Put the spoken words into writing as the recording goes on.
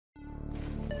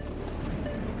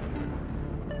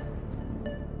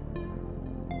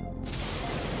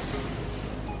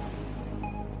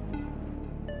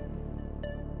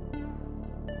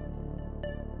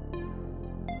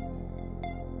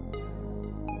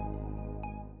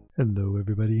Hello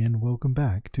everybody and welcome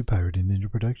back to Pirate and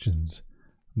Ninja Productions.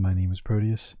 My name is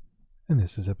Proteus and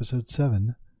this is episode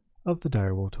 7 of the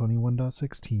DireWolf20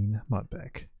 1.16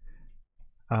 modpack.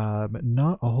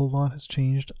 Not a whole lot has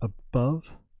changed above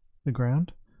the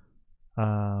ground.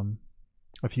 A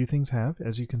few things have.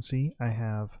 As you can see, I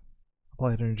have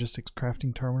applied energistics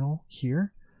crafting terminal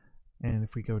here, and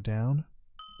if we go down,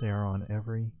 they are on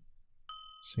every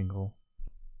single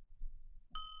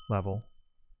level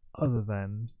other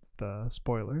than the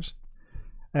spoilers.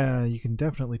 You can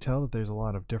definitely tell that there's a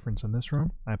lot of difference in this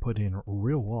room. I put in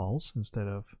real walls instead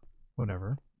of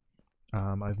whatever.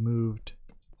 I've moved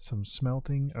some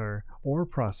smelting or ore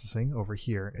processing over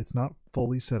here. It's not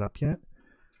fully set up yet.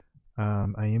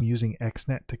 I am using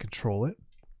XNet to control it.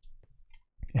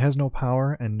 It has no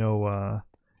power and no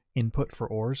input for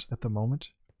ores at the moment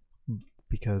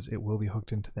because it will be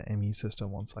hooked into the ME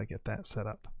system once I get that set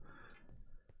up.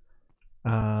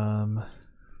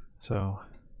 So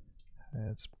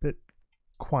it's a bit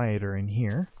quieter in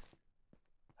here.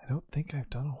 I don't think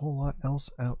I've done a whole lot else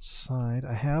outside.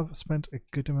 I have spent a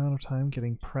good amount of time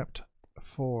getting prepped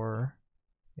for,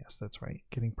 yes, that's right,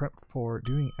 getting prepped for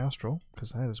doing Astral,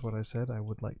 because that is what I said I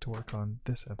would like to work on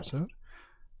this episode.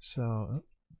 So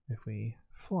if we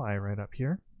fly right up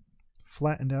here,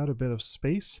 flattened out a bit of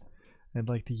space, I'd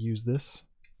like to use this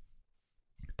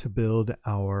to build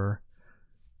our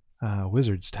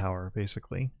Wizard's Tower,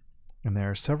 basically. And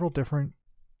there are several different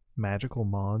magical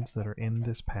mods that are in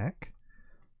this pack.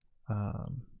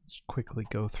 Let's quickly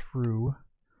go through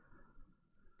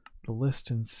the list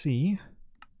and see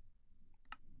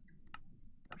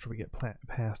after we get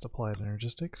past applied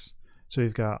energistics. So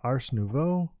we've got Ars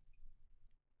Nouveau,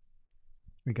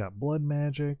 we got blood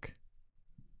magic,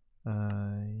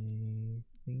 I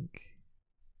think,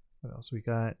 what else we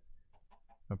got?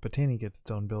 Botany gets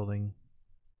its own building.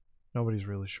 Nobody's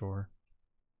really sure.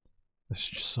 There's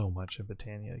just so much in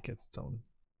Botania. It gets its own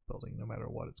building no matter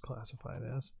what it's classified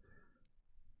as.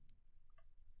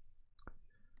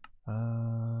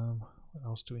 What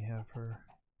else do we have for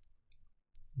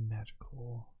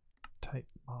magical type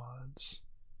mods?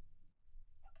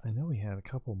 I know we had a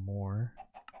couple more.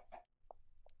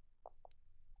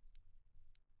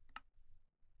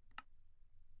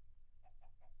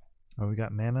 Oh, we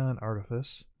got Mana and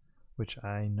Artifice, which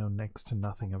I know next to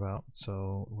nothing about,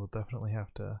 so we'll definitely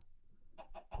have to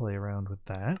play around with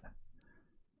that.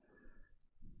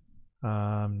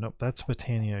 Nope, that's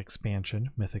Botania expansion,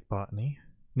 Mythic Botany.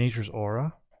 Nature's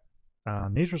Aura.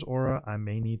 Nature's Aura, I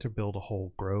may need to build a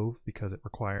whole grove because it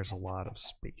requires a lot of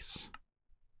space.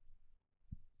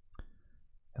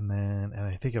 And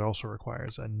I think it also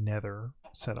requires a nether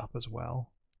setup as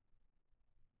well.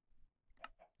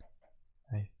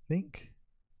 I think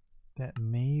that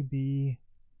may be,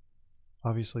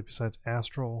 obviously besides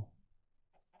Astral,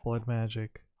 Blood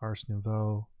Magic, Ars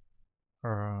Nouveau,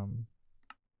 or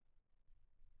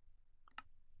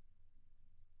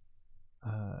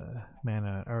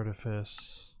Mana and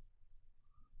Artifice.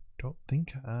 Don't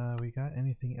think we got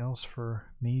anything else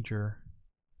for major.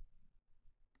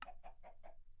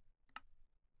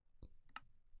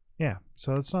 Yeah,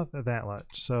 so it's not that much.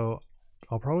 So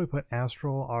I'll probably put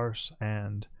Astral, Ars,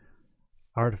 and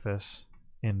Artifice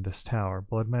in this tower.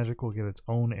 Blood Magic will get its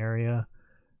own area,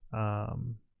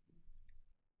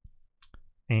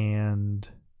 and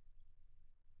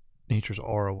Nature's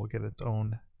Aura will get its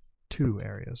own 2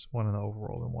 areas, one in the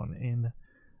overworld and one in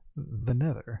the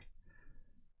nether.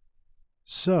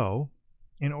 So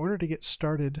in order to get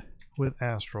started with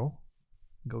Astral,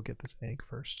 go get this egg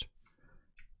first,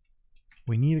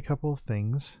 we need a couple of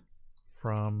things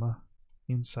from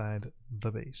inside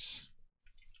the base.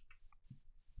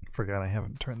 Forgot I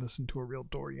haven't turned this into a real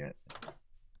door yet.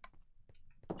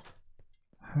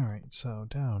 Alright, so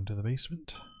down to the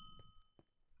basement.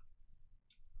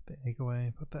 Put the egg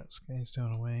away, put that sky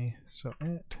stone away. So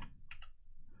at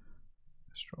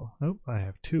Astral. Nope, I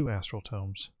have 2 Astral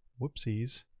tomes.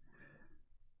 Whoopsies.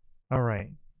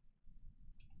 Alright.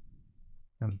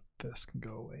 And this can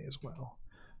go away as well.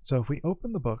 So if we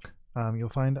open the book, you'll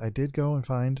find I did go and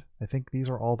find, I think these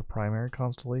are all the primary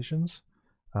constellations.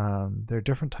 There are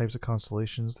different types of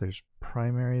constellations. There's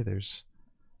primary, there's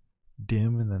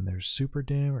dim, and then there's super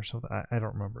dim or something. I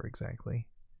don't remember exactly.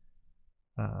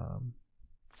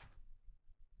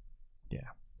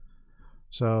 Yeah.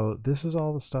 So this is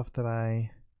all the stuff that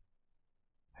I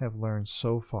have learned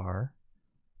so far.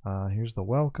 Here's the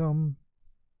welcome.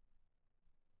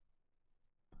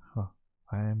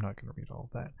 I am not going to read all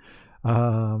of that.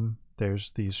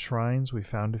 There's these shrines. We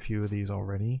found a few of these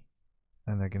already,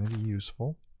 and they're going to be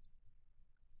useful.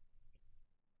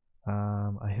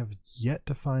 I have yet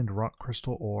to find rock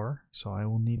crystal ore, so I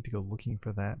will need to go looking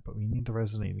for that, but we need the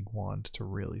resonating wand to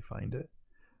really find it.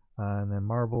 And then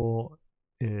marble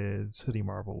is city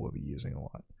marble we'll be using a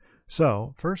lot.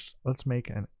 So first, let's make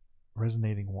a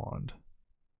resonating wand.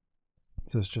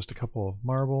 So it's just a couple of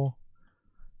marble.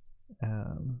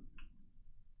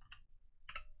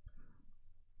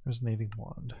 Resonating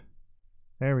wand.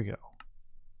 There we go.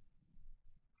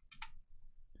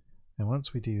 And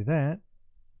once we do that,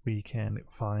 we can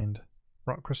find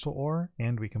rock crystal ore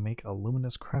and we can make a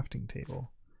luminous crafting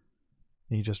table.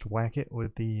 And you just whack it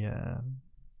with the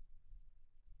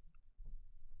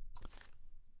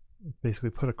basically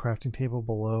put a crafting table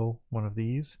below one of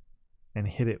these and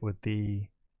hit it with the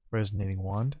resonating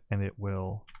wand, and it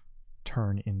will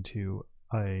turn into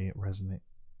a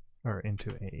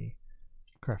into a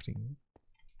crafting.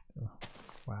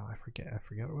 Wow, I forget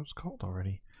what it's called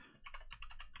already.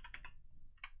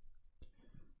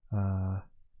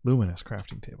 Luminous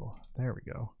crafting table. There we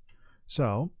go.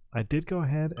 So I did go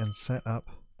ahead and set up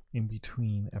in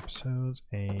between episodes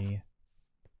a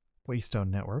waystone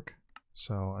network.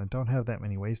 So I don't have that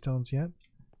many waystones yet.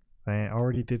 I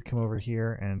already did come over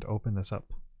here and open this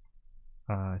up.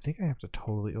 I think I have to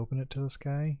totally open it to this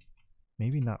guy.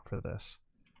 Maybe not for this.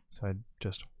 So I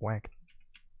just whack.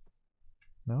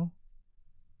 No?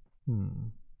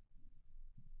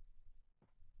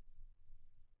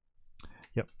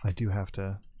 Yep, I do have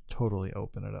to totally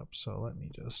open it up. So let me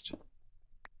just...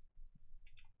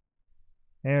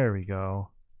 There we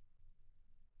go.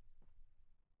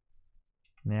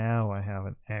 Now I have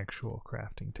an actual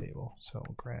crafting table. So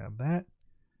we'll grab that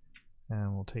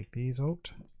and we'll take these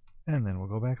out and then we'll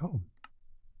go back home.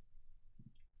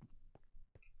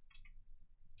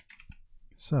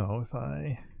 So if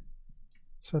I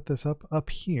set this up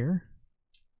here,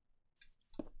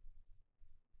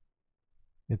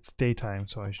 it's daytime,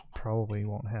 so I probably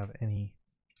won't have any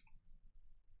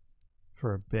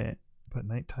for a bit, but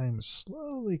nighttime is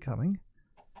slowly coming.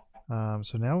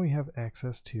 So now we have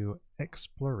access to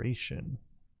exploration.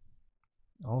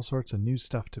 All sorts of new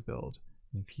stuff to build.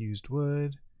 Infused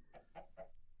wood.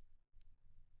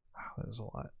 Wow, that was a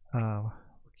lot.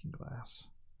 Looking glass.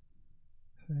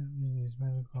 These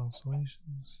magic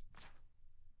constellations.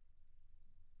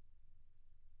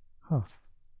 Huh.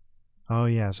 Oh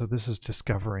yeah, so this is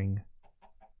discovering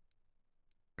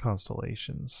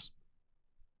constellations.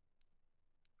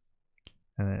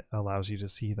 And it allows you to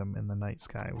see them in the night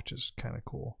sky, which is kind of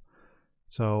cool.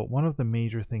 So one of the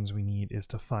major things we need is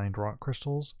to find rock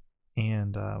crystals,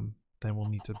 and then we'll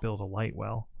need to build a light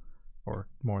well, or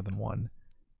more than one,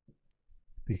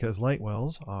 because light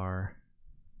wells are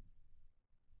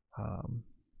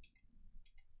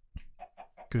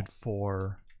good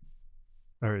for,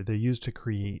 or they're used to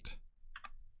create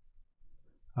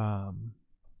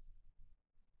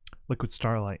liquid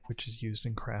starlight, which is used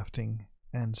in crafting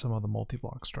and some of the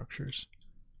multi-block structures.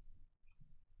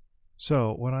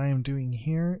 So what I am doing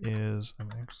here is I'm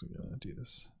actually going to do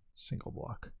this single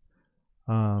block.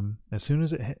 As soon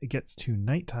as it gets to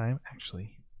nighttime,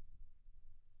 actually,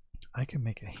 I can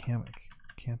make a hammock,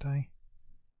 can't I?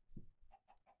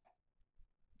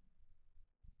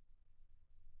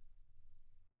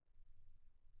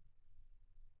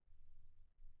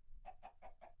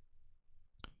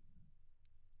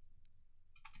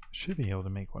 Should be able to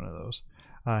make one of those.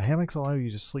 Hammocks allow you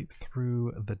to sleep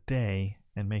through the day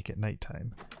and make it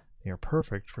nighttime. They are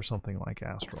perfect for something like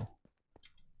Astral.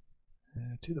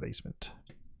 To the basement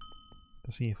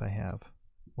to see if I have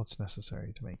what's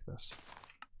necessary to make this.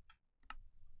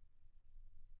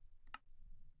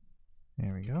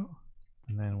 There we go.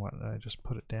 And then what, I just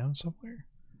put it down somewhere?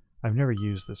 I've never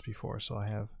used this before, so I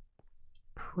have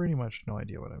pretty much no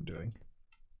idea what I'm doing.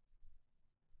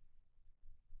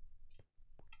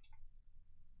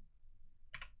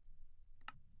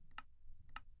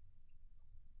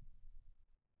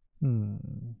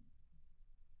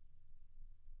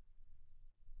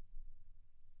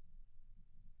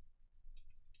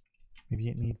 Maybe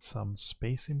it needs some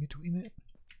space in between it.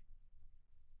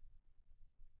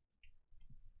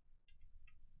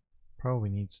 Probably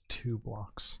needs 2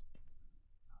 blocks.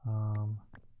 I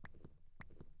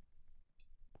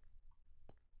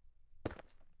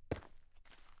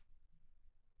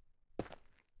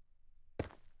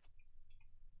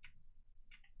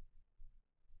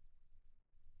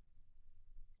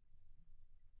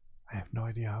have no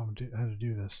idea how to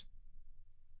do this.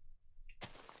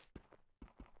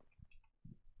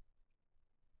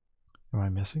 Am I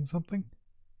missing something?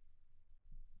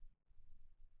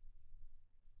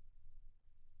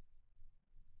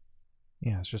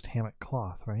 Yeah, it's just hammock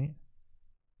cloth, right?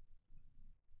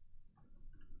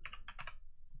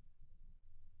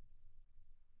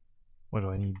 What do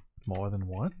I need? More than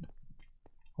one?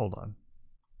 Hold on.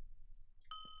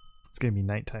 It's gonna be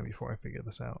nighttime before I figure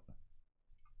this out.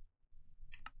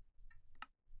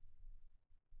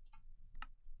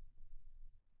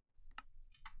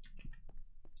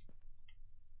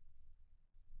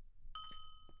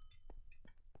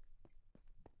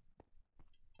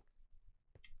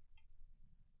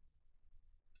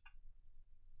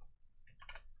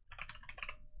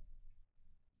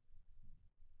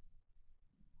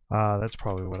 That's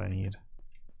probably what I need.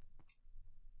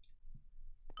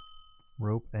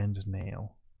 Rope and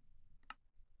nail.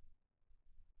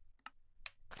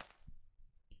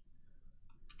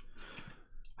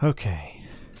 Okay,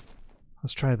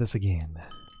 let's try this again.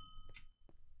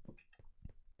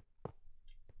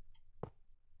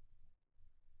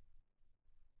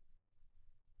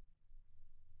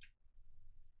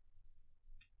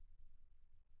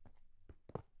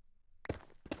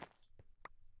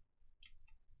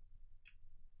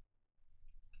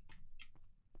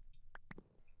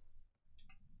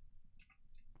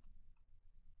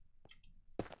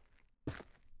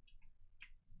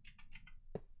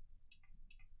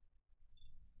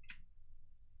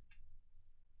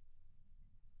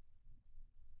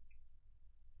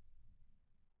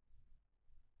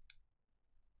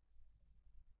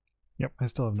 Yep, I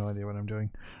still have no idea what I'm doing.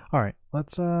 Alright,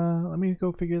 let me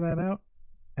go figure that out.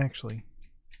 Actually,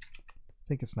 I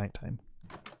think it's nighttime.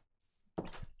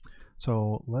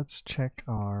 So let's check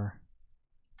our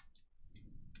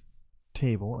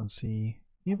table and see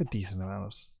we have a decent amount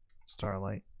of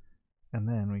starlight. And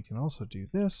then we can also do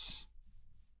this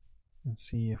and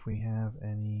see if we have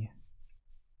any.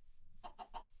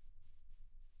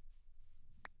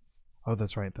 Oh,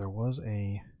 that's right, there was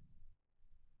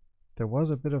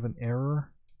a bit of an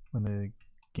error when the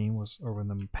game was, or when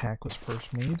the pack was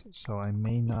first made, so I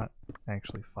may not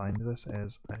actually find this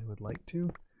as I would like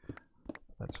to.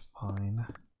 That's fine.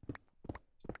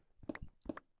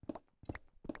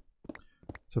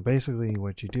 So basically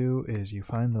what you do is you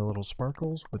find the little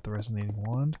sparkles with the resonating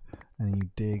wand and you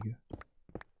dig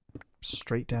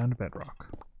straight down to bedrock.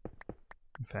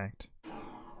 In fact,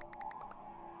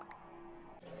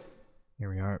 here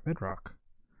we are at bedrock.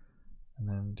 And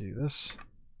then do this.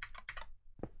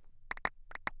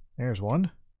 There's one.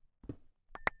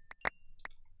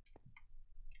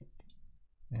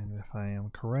 And if I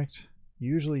am correct,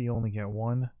 usually you only get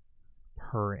one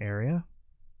per area.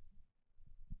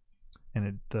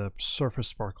 And the surface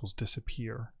sparkles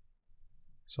disappear.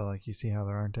 So like you see how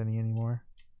there aren't any anymore?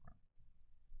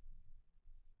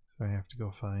 So I have to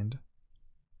go find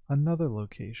another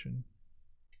location.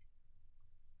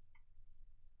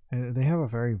 And they have a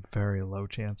very, very low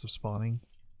chance of spawning.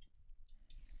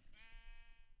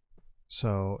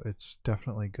 So it's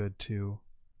definitely good to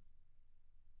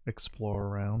explore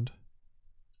around.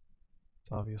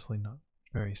 It's obviously not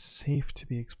very safe to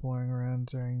be exploring around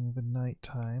during the night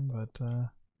time, but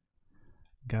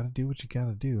gotta do what you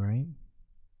gotta do, right?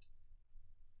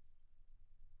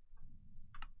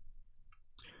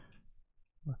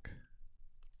 Look.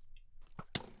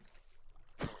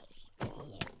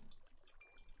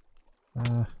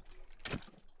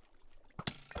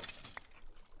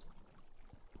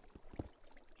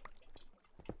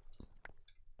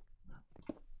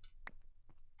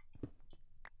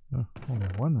 Oh, only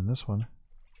one in this one.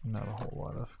 Not a whole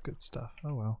lot of good stuff.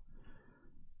 Oh well.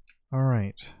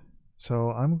 Alright.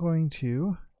 So I'm going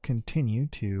to continue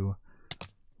to...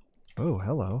 Oh,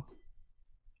 hello.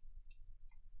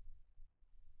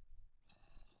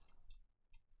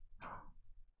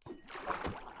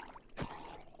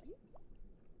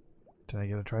 Did I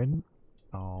get a trident?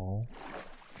 Oh.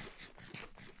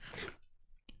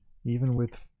 Even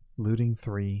with looting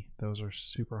 3, those are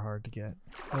super hard to get.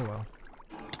 Oh well.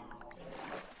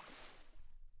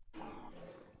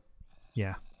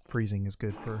 Yeah, freezing is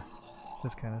good for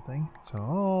this kind of thing. So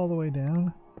all the way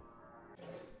down.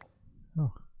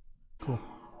 Oh, cool.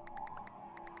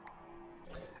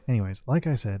 Anyways, like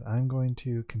I said, I'm going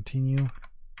to continue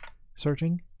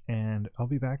searching, and I'll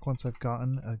be back once I've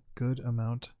gotten a good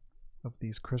amount of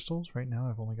these crystals. Right now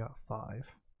I've only got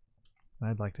 5, and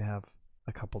I'd like to have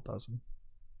a couple dozen.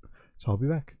 So I'll be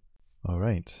back.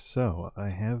 Alright, so I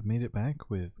have made it back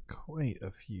with quite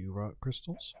a few rock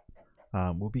crystals.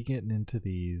 We'll be getting into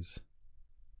these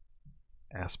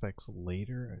aspects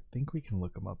later. I think we can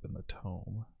look them up in the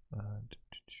tome.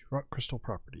 Rock crystal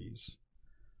properties.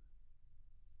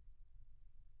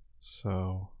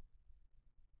 So,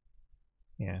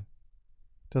 yeah,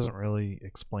 doesn't really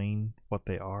explain what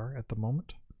they are at the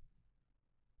moment,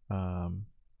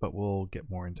 but we'll get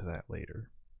more into that later.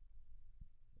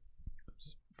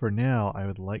 for now, I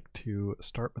would like to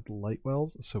start with the light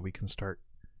wells so we can start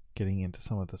getting into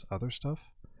some of this other stuff.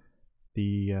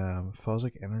 The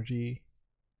Phosic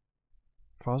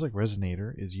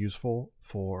Resonator is useful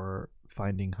for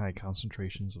finding high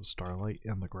concentrations of starlight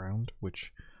in the ground,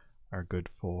 which are good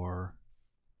for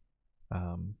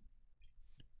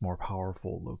more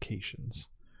powerful locations.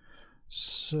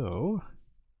 So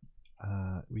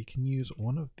we can use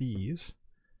one of these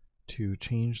to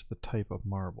change the type of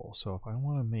marble. So if I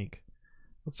want to make,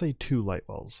 let's say 2 light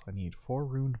wells, I need 4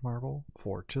 runed marble,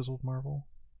 4 chiseled marble,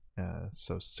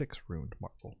 so 6 runed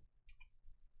marble.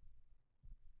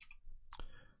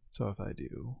 So if I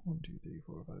do 1, 2, 3,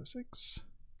 4, 5, 6,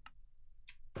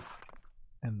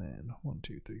 and then 1,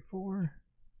 2, 3, 4,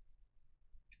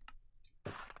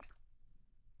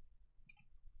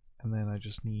 and then I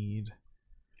just need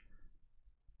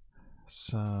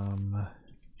some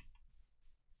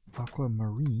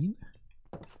aquamarine.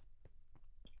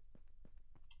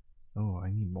 Oh, I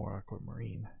need more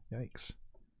aquamarine. Yikes.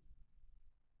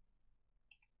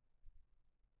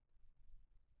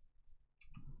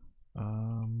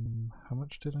 How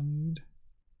much did I need?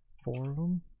 4 of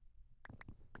them?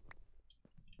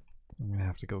 I'm gonna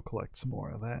have to go collect some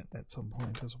more of that at some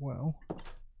point as well.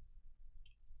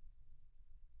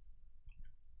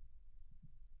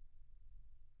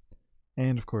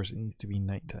 And of course it needs to be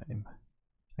nighttime.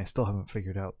 I still haven't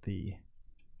figured out the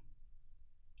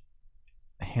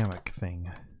hammock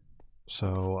thing.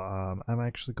 So I'm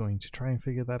actually going to try and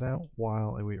figure that out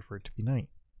while I wait for it to be night.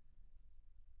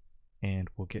 And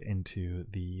we'll get into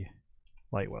the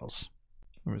light wells.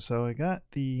 So I got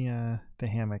the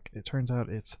hammock. It turns out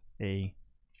it's a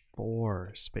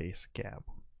 4 space gap.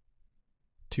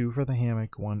 2 for the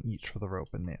hammock, 1 each for the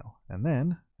rope and nail. And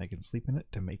then I can sleep in it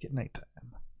to make it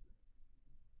nighttime.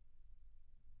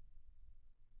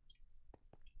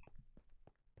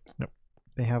 Nope.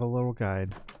 They have a little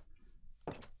guide.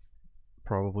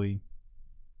 Probably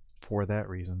for that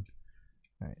reason.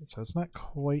 Alright, so it's not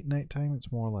quite nighttime,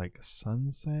 it's more like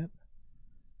sunset,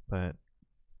 but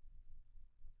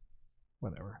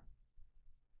whatever.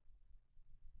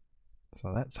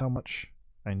 So that's how much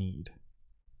I need.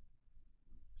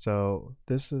 So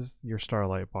this is your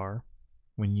starlight bar.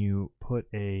 When you put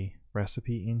a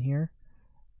recipe in here,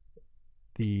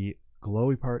 the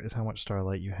glowy part is how much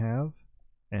starlight you have,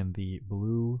 and the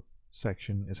blue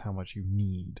section is how much you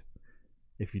need.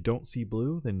 If you don't see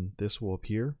blue, then this will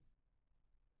appear.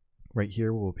 Right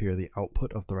here will appear the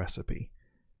output of the recipe.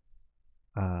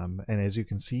 And as you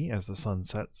can see, as the sun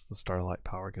sets, the starlight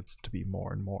power gets to be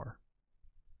more and more.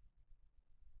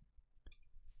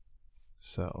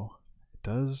 So it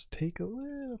does take a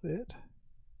little bit.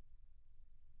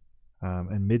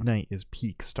 And midnight is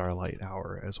peak starlight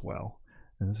hour as well.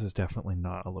 And this is definitely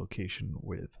not a location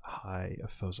with high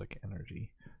phosic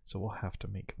energy. So we'll have to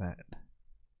make that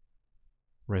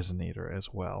resonator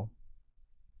as well.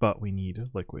 But we need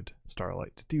liquid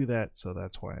starlight to do that, so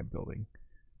that's why I'm building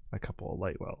a couple of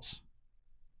light wells.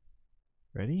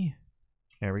 Ready?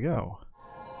 There we go.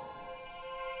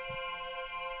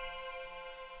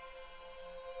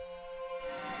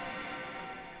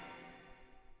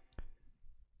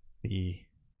 The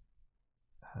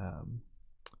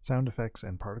sound effects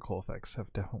and particle effects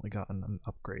have definitely gotten an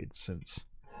upgrade since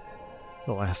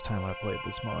the last time I played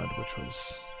this mod, which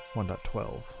was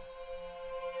 1.12.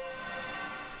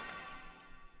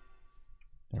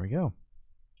 There we go.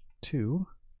 2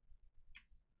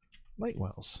 light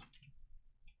wells.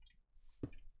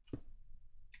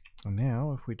 And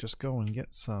now if we just go and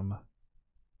get some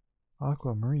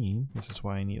aquamarine, this is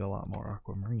why I need a lot more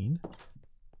aquamarine.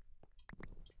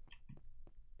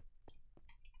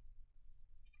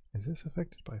 Is this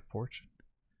affected by fortune?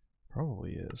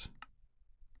 Probably is.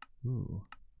 Ooh.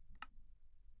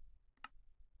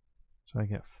 So I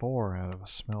get 4 out of a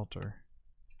smelter.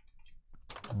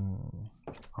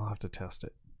 I'll have to test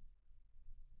it.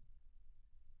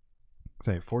 Because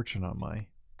I have fortune on my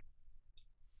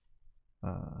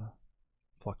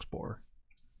flux bore.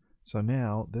 So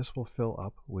now this will fill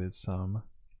up with some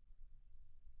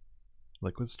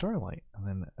liquid starlight. And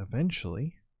then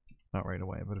eventually, not right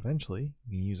away, but eventually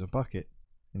you can use a bucket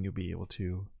and you'll be able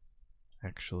to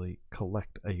actually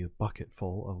collect a bucket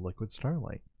full of liquid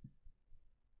starlight.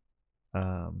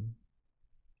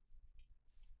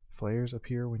 Flares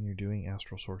appear when you're doing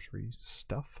astral sorcery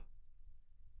stuff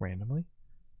randomly.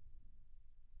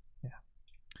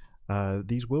 Yeah.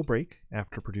 These will break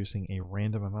after producing a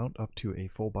random amount up to a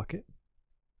full bucket.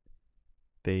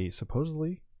 They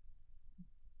supposedly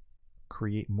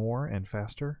create more and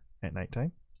faster at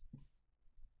nighttime.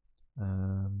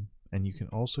 And you can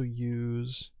also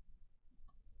use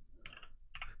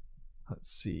let's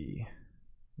see,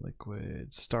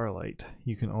 liquid starlight.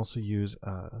 You can also use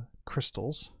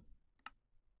crystals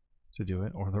to do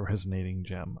it, or the resonating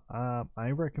gem. I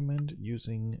recommend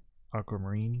using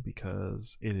aquamarine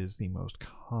because it is the most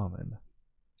common,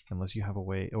 unless you have a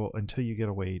way, well, until you get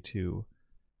a way to,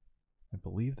 I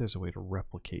believe there's a way to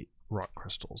replicate rock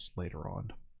crystals later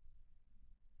on.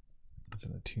 It's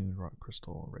an attuned rock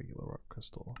crystal, a regular rock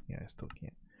crystal. Yeah, I still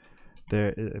can't.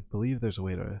 I believe there's a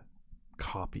way to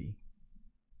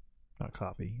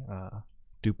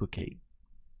duplicate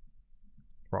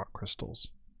rock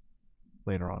crystals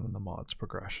later on in the mod's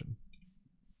progression.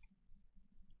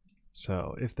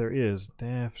 So if there is,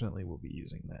 definitely we'll be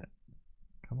using that.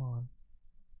 Come on.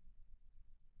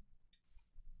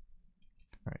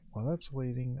 Alright, while that's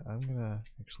waiting, I'm gonna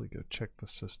actually go check the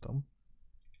system.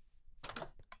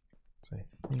 So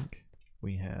I think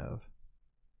we have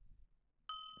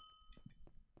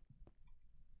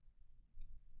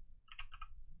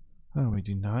oh, we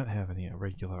do not have any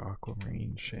regular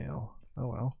aquamarine shale. Oh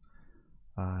well.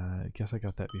 I guess I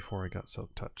got that before I got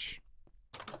Silk Touch.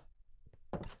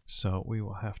 So we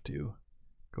will have to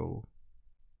go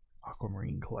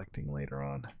aquamarine collecting later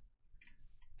on.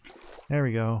 There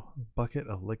we go. Bucket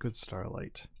of liquid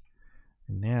starlight.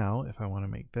 And now, if I want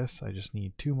to make this, I just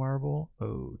need 2 marble.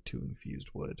 Oh, 2 infused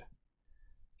wood.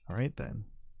 Alright then.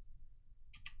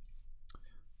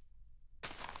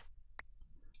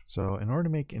 So in order to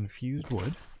make infused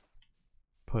wood,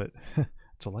 put,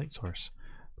 it's a light source,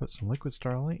 put some liquid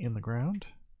starlight in the ground.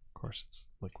 Of course it's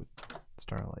liquid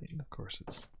starlight, of course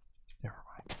it's, never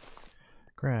mind.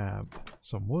 Grab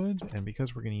some wood, and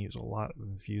because we're going to use a lot of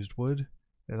infused wood,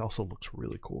 it also looks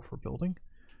really cool for building.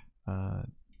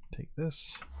 Take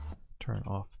this, turn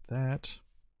off that,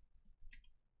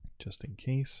 just in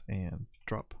case, and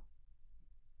drop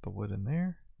the wood in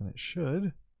there, and it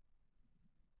should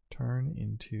turn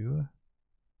into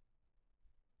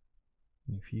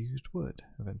infused wood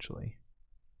eventually.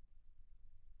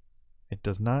 It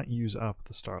does not use up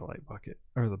the starlight bucket,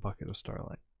 or the bucket of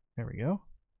starlight. There we go.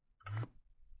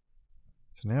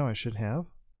 So now I should have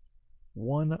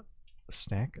 1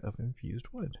 stack of infused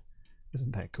wood.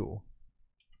 Isn't that cool?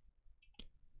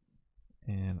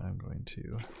 And I'm going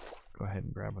to go ahead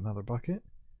and grab another bucket.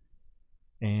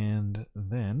 And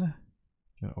then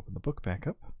I'm going to open the book back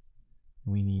up.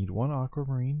 We need 1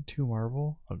 aquamarine, 2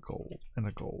 marble, a gold, and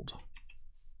a gold.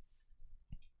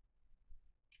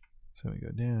 So we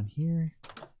go down here.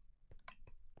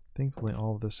 Thankfully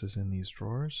all of this is in these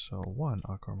drawers. So 1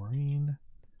 aquamarine,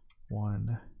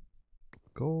 1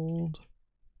 gold,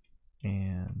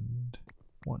 and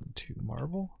 2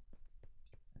 marble.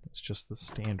 It's just the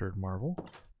standard marble.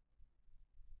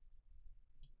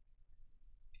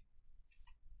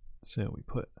 So we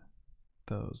put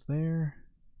those there,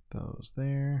 those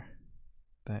there.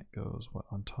 That goes what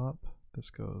on top?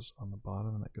 This goes on the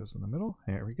bottom, and that goes in the middle.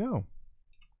 There we go.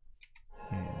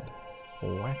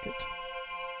 And whack it.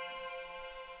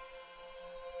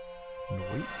 And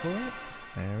wait for it.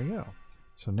 There we go.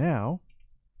 So now,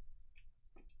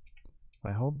 if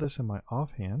I hold this in my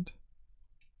offhand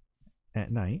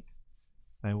at night,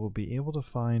 I will be able to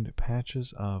find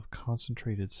patches of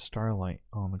concentrated starlight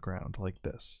on the ground like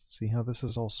this. See how this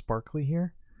is all sparkly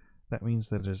here? That means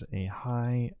that there's a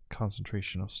high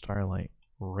concentration of starlight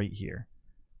right here.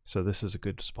 So this is a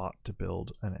good spot to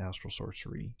build an Astral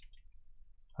Sorcery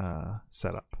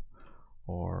setup.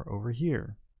 Or over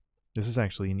here. This is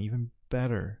actually an even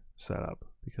better setup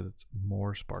because it's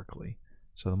more sparkly.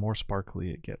 So the more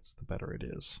sparkly it gets, the better it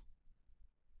is.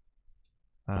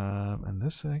 And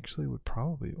this actually would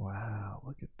probably, wow,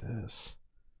 look at this.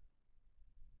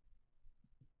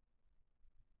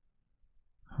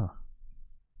 Huh.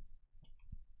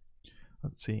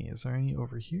 Let's see, is there any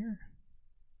over here?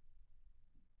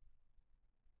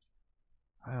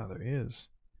 Wow, there is.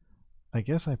 I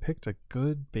guess I picked a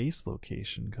good base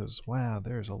location because, wow,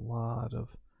 there's a lot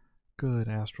of good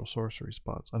Astral Sorcery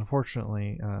spots.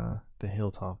 Unfortunately, the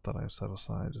hilltop that I've set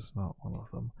aside is not one of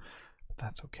them, but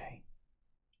that's okay.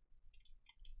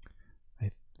 I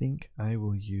think I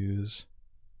will use,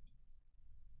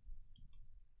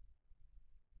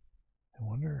 I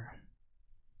wonder,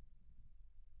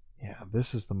 yeah,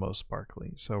 this is the most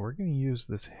sparkly. So we're going to use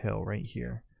this hill right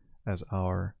here as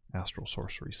our Astral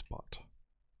Sorcery spot.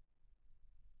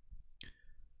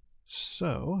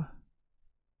 So,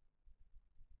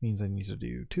 means I need to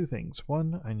do 2 things.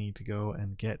 1, I need to go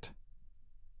and get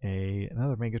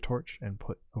another Mega Torch and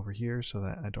put over here so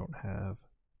that I don't have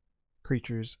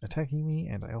creatures attacking me,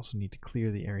 and I also need to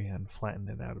clear the area and flatten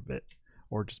it out a bit,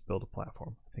 or just build a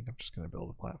platform. I think I'm just going to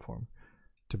build a platform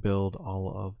to build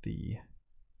all of the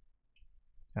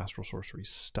Astral Sorcery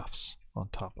stuffs on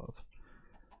top of.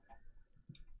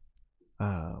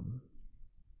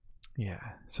 Yeah,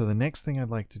 so the next thing I'd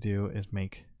like to do is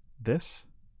make this,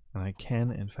 and I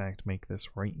can in fact make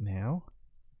this right now.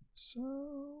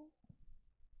 So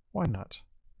why not?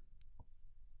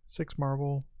 6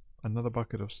 marble, another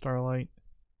bucket of starlight,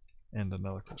 and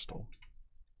another crystal.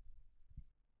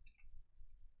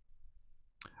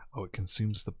 Oh, it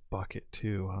consumes the bucket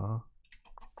too, huh?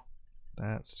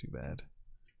 That's too bad.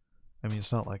 I mean,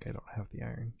 it's not like I don't have the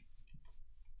iron.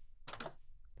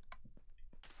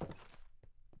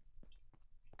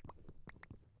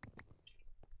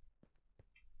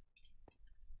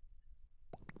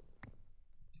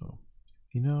 Oh,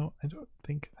 you know, I don't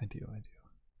think I do.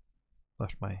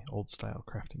 Left my old style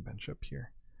crafting bench up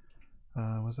here.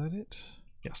 Was that it?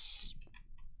 Yes.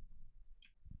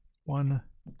 1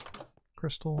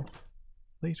 crystal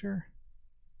later.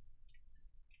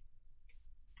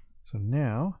 So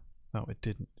now, oh, it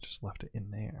didn't, it just left it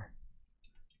in there.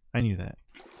 I knew that.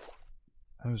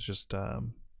 I was just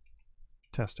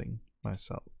testing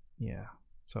myself. Yeah.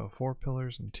 So 4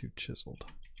 pillars and 2 chiseled.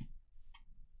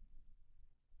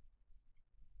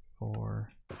 4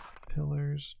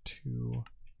 pillars, 2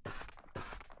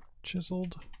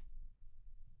 chiseled.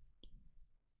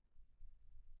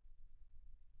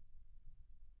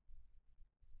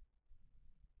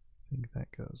 I think that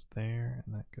goes there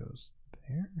and that goes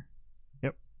there.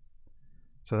 Yep.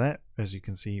 So that, as you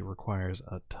can see, requires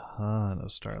a ton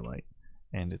of starlight,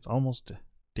 and it's almost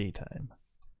daytime.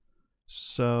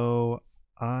 So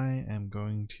I am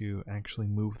going to actually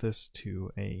move this to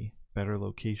a better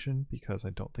location because I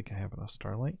don't think I have enough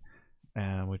starlight,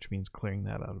 which means clearing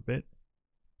that out a bit.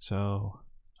 So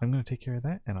I'm going to take care of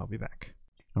that and I'll be back.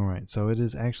 Alright, so it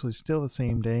is actually still the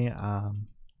same day,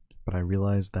 but I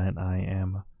realized that I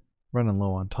am running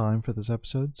low on time for this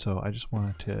episode, so I just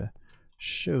wanted to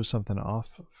show something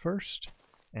off first,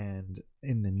 and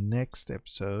in the next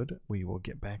episode we will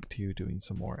get back to doing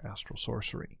some more Astral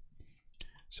Sorcery.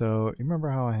 So remember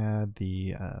how I had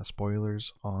the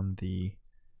spoilers on the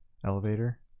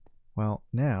elevator? Well,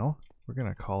 now we're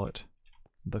going to call it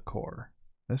the core.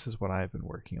 This is what I've been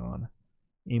working on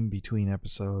in between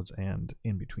episodes and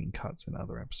in between cuts in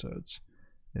other episodes.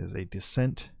 It is a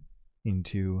descent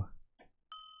into,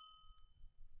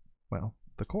 well,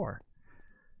 the core.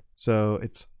 So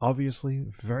it's obviously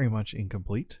very much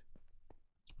incomplete,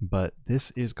 but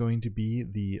this is going to be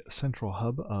the central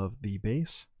hub of the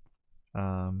base.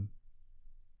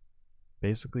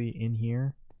 Basically in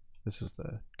here, this is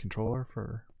the controller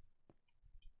for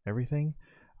everything.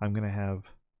 I'm going to have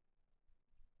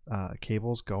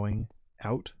cables going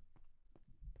out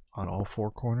on all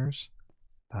 4 corners,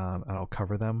 and I'll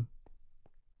cover them.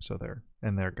 So they're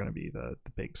going to be the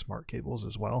big smart cables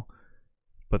as well,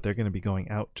 but they're going to be going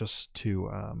out just to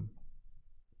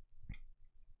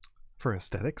for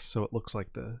aesthetics, so it looks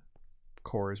like the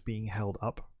core is being held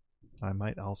up. I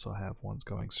might also have ones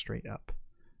going straight up.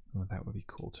 That would be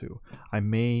cool too. I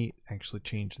may actually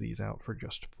change these out for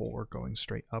just 4 going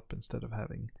straight up instead of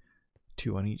having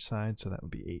 2 on each side, so that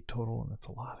would be 8 total, and that's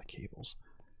a lot of cables.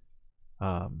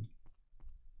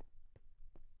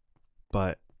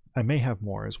 But I may have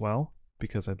more as well,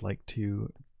 because I'd like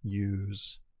to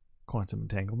use quantum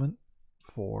entanglement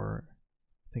for,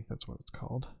 I think that's what it's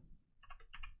called.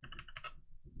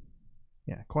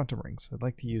 Yeah, quantum rings. I'd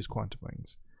like to use quantum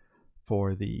rings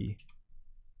for the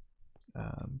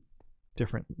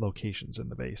different locations in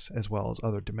the base, as well as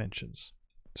other dimensions,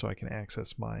 so I can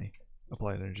access my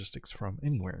applied energistics from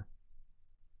anywhere.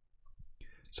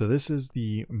 So this is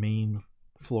the main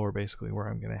floor, basically, where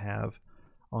I'm going to have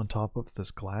on top of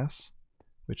this glass,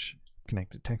 which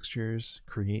connected textures,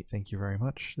 create, thank you very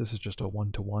much. This is just a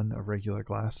 1-to-1 of regular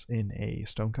glass in a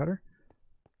stone cutter.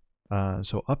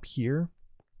 So up here,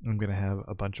 I'm going to have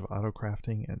a bunch of auto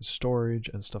crafting and storage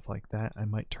and stuff like that. I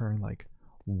might turn like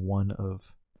one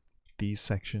of these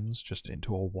sections just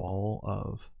into a wall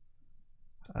of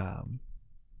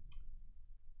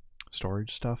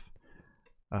storage stuff.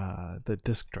 The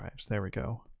disk drives, there we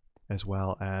go, as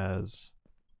well as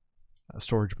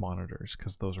storage monitors,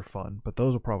 because those are fun, but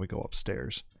those will probably go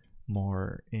upstairs,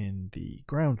 more in the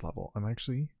ground level. Let's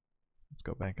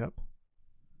go back up.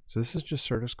 So this is just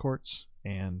Certus quartz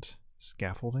and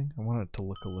scaffolding. I want it to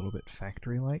look a little bit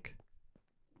factory-like.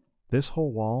 This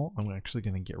whole wall I'm actually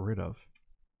going to get rid of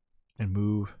and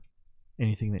move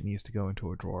anything that needs to go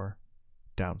into a drawer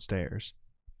downstairs,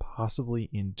 possibly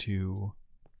into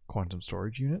quantum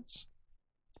storage units.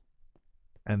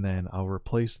 And then I'll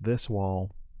replace this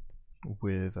wall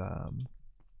with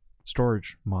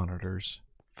storage monitors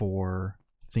for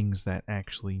things that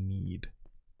actually need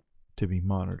to be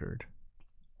monitored.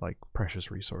 like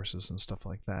precious resources and stuff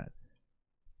like that.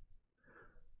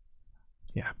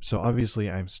 Yeah, so obviously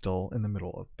I'm still in the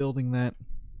middle of building that,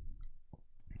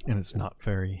 and it's not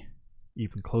very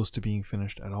even close to being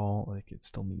finished at all. Like, it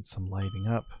still needs some lighting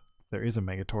up. There is a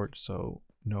megatorch, so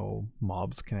no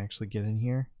mobs can actually get in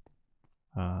here.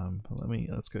 But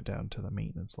let's go down to the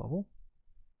maintenance level.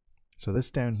 So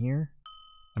this down here,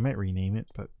 I might rename it,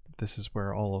 but this is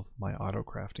where all of my auto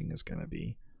crafting is going to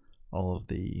be. All of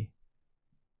the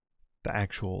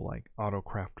actual like auto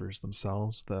crafters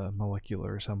themselves, the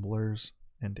molecular assemblers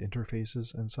and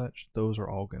interfaces and such, those are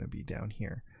all going to be down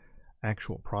here.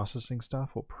 Actual processing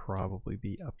stuff will probably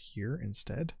be up here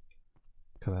instead,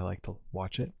 because I like to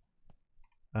watch it.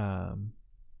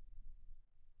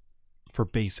 For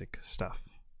basic stuff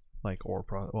like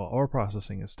ore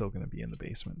processing is still going to be in the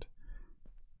basement,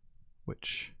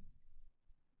 which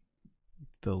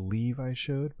the leave I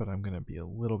showed, but I'm going to be a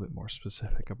little bit more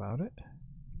specific about it.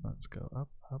 Let's go up,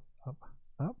 up, up,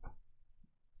 up,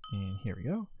 and here we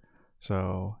go.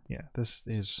 So yeah, this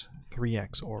is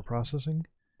 3x ore processing.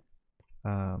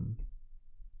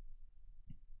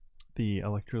 The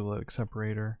electrolytic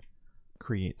separator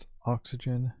creates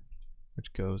oxygen,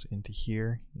 which goes into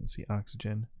here. You can see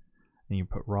oxygen, and you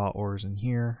put raw ores in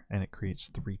here, and it creates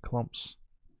 3 clumps.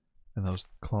 And those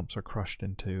clumps are crushed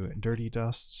into dirty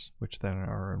dusts, which then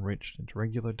are enriched into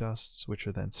regular dusts, which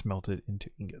are then smelted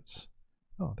into ingots.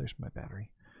 Oh, there's my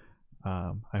battery.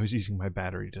 I was using my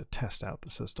battery to test out the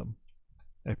system.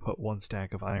 I put 1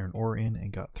 stack of iron ore in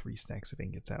and got 3 stacks of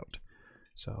ingots out.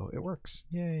 So it works.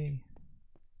 Yay!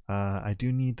 I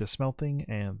do need the smelting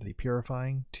and the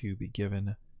purifying to be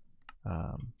given,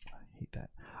 I hate that,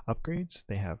 upgrades.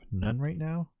 They have none right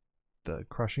now. The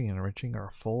crushing and enriching are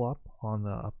full up on the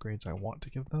upgrades I want to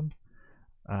give them.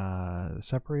 The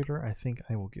separator, I think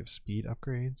I will give speed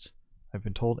upgrades. I've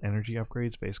been told energy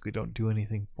upgrades basically don't do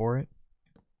anything for it.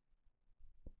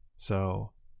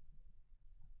 So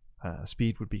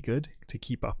speed would be good to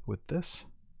keep up with this,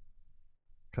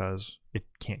 because it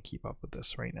can't keep up with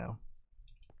this right now.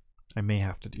 I may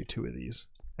have to do 2 of these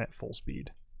at full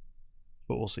speed,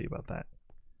 but we'll see about that.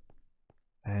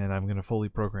 And I'm going to fully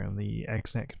program the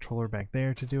XNet controller back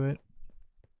there to do it.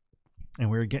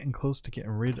 And we're getting close to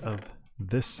getting rid of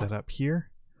this setup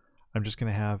here. I'm just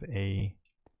going to have a...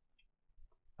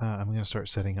 I'm going to start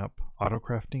setting up auto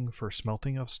crafting for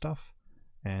smelting of stuff.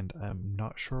 And I'm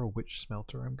not sure which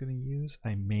smelter I'm going to use.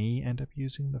 I may end up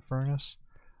using the furnace,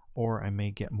 or I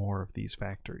may get more of these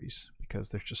factories because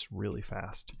they're just really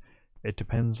fast. It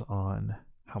depends on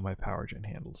how my power gen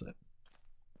handles it.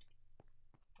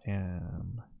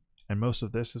 And most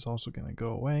of this is also going to go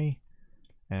away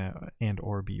and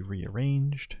or be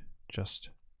rearranged just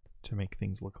to make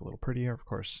things look a little prettier. Of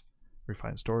course,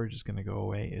 refined storage is going to go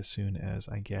away as soon as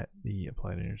I get the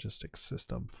applied energistics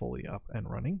system fully up and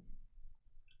running.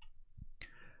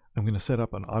 I'm going to set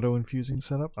up an auto infusing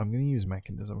setup. I'm going to use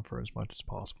Mechanism for as much as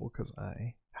possible because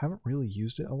I haven't really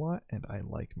used it a lot and I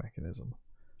like Mechanism.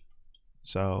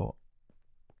 So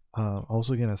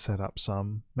also going to set up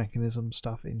some Mechanism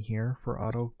stuff in here for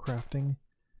auto crafting.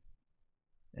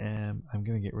 And I'm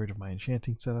going to get rid of my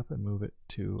enchanting setup and move it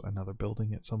to another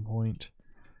building at some point.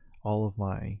 All of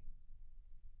my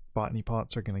botany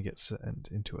pots are going to get sent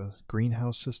into a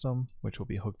greenhouse system, which will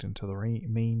be hooked into the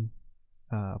main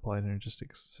applied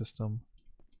energistics system.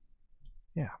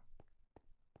 Yeah.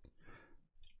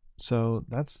 So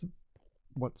that's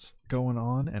what's going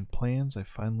on and plans. I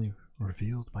finally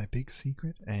revealed my big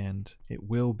secret, and it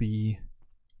will be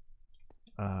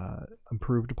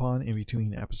improved upon in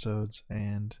between episodes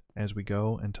and as we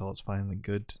go until it's finally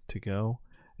good to go.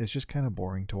 It's just kind of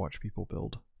boring to watch people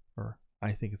build, or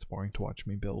I think it's boring to watch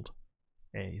me build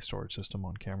a storage system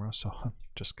on camera, so I'm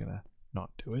just gonna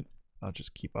not do it. I'll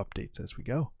just keep updates as we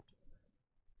go.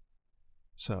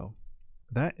 So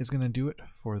that is gonna do it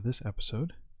for this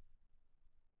episode.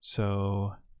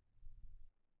 So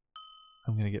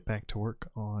I'm gonna get back to work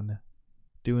on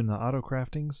doing the auto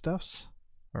crafting stuffs,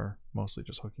 or mostly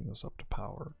just hooking this up to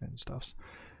power and stuffs.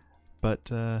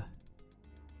 But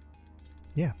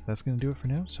yeah, that's gonna do it for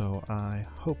now. So I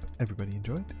hope everybody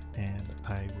enjoyed, and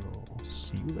I will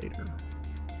see you later.